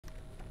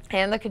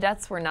And the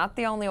cadets were not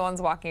the only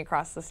ones walking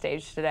across the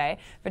stage today.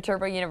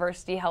 Viterbo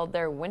University held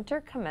their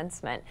winter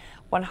commencement.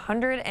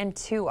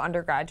 102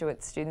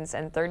 undergraduate students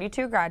and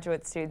 32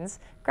 graduate students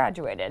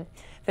graduated.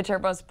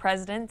 Viterbo's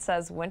president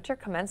says winter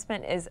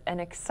commencement is an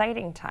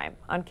exciting time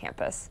on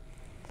campus.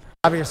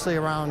 Obviously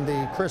around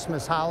the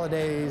Christmas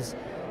holidays,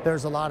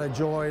 there's a lot of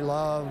joy,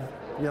 love,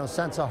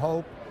 sense of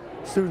hope.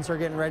 Students are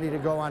getting ready to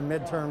go on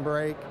midterm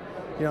break,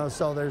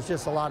 so there's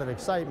just a lot of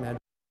excitement.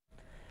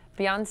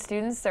 Beyond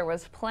students, there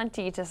was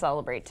plenty to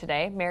celebrate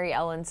today. Mary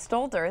Ellen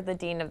Stolder, the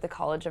Dean of the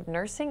College of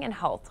Nursing and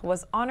Health,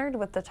 was honored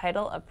with the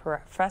title of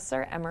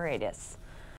Professor Emeritus.